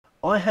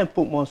I have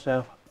bought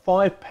myself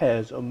 5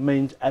 pairs of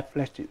men's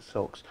athletic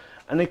socks,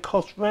 and they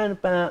cost around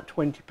about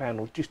 £20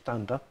 or just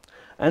under.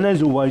 And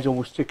as always, I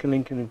will stick a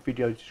link in the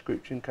video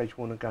description in case you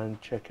want to go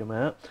and check them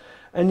out.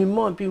 And you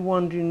might be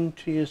wondering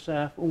to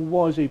yourself, well,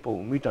 why has he bought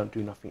them? We don't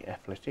do nothing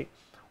athletic.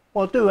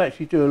 Well, I do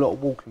actually do a lot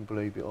of walking,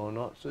 believe it or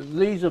not. So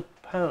these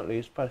apparently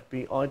are supposed to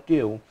be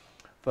ideal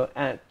for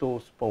outdoor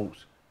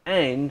sports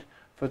and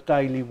for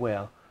daily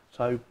wear.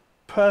 So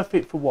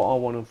perfect for what I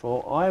want them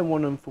for. I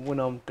want them for when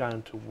I'm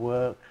going to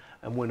work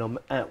and when I'm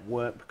at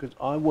work, because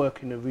I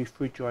work in a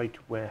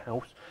refrigerated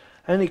warehouse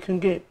and it can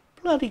get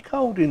bloody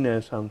cold in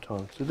there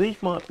sometimes. So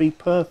these might be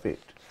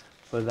perfect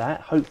for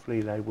that.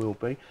 Hopefully they will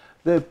be.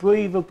 They're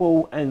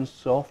breathable and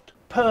soft.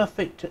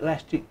 Perfect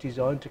elastic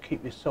design to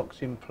keep your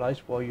socks in place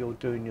while you're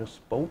doing your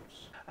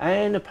sports.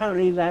 And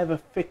apparently they have a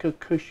thicker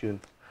cushion.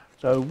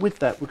 So with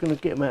that, we're going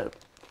to get them out of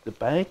the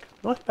bag.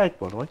 Nice bag,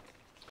 by the way.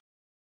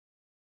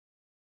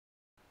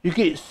 You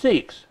get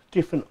 6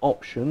 different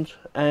options,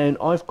 and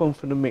I've gone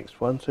for the mixed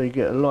one. So you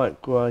get a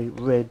light grey,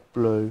 red,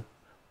 blue,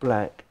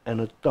 black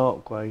and a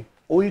dark grey.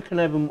 Or you can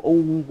have them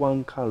all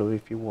one colour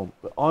if you want,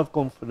 but I've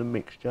gone for the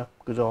mixture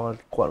because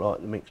I quite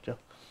like the mixture.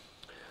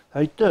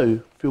 They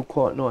do feel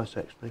quite nice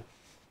actually.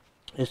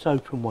 Let's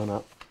open one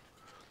up.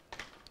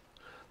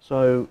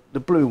 So the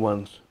blue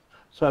ones.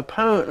 So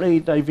apparently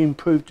they've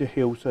improved the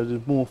heel, so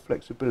there's more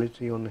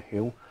flexibility on the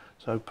heel.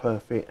 So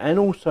perfect. And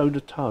also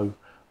the toe.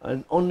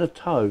 And on the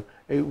toe,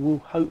 it will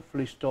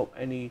hopefully stop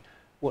any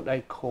what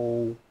they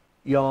call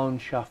yarn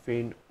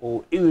shuffling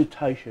or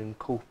irritation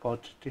caused by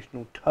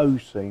traditional toe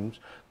seams.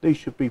 These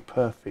should be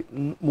perfect,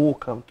 more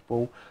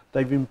comfortable.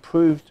 They've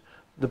improved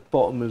the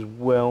bottom as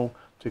well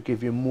to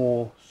give you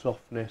more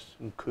softness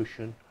and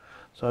cushion.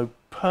 So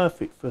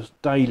perfect for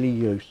daily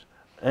use.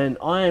 And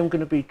I am going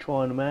to be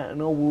trying them out,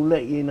 and I will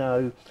let you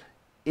know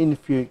in the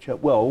future.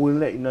 Well, I will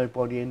let you know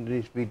by the end of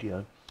this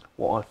video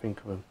what I think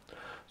of them.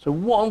 So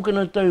what I'm going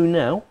to do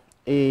now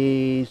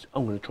is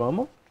I'm going to try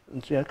them on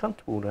and see how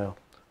comfortable they are.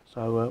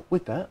 So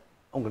with that,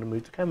 I'm going to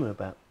move the camera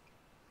about.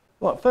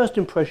 Right, first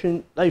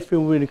impression, they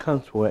feel really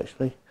comfortable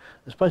actually.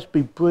 They're supposed to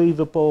be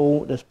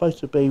breathable. They're supposed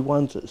to be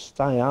ones that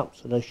stay up,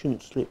 so they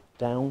shouldn't slip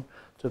down.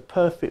 So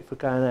perfect for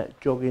going out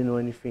jogging or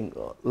anything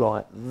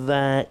like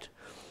that.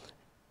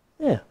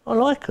 Yeah, I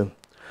like them.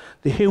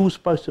 The heel's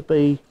supposed to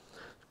be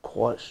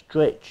quite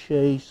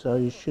stretchy, so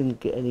you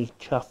shouldn't get any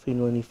chuffing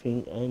or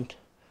anything, and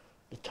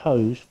the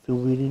toes feel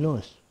really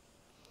nice.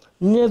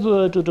 Never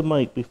heard of the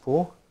make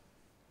before,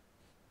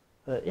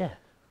 but yeah,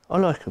 I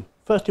like them.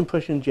 First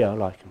impressions, yeah, I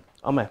like them.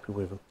 I'm happy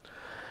with them.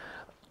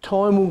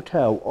 Time will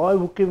tell. I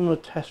will give them a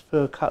test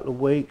for a couple of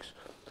weeks,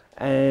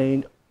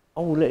 and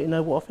I will let you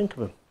know what I think of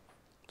them.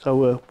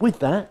 So with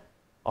that,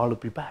 I'll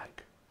be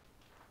back.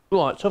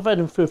 Right, so I've had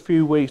them for a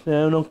few weeks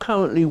now, and I'm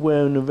currently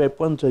wearing the red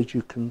ones, as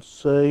you can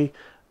see.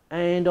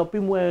 And I've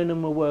been wearing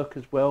them at work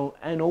as well,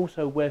 and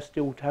also wear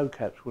steel toe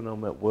caps when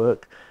I'm at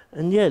work.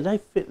 And yeah, they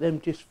fit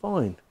them just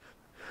fine.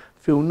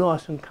 Feel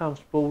nice and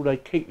comfortable. They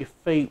keep your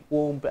feet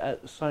warm, but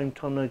at the same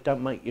time they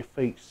don't make your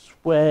feet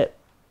sweat.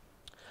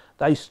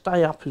 They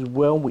stay up as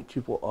well, which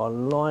is what I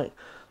like.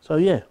 So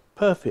yeah,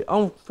 perfect.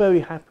 I'm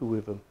very happy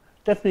with them.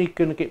 Definitely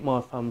going to get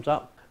my thumbs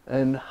up,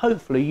 and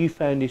hopefully you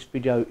found this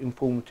video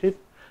informative.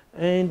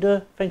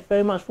 And thanks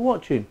very much for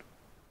watching.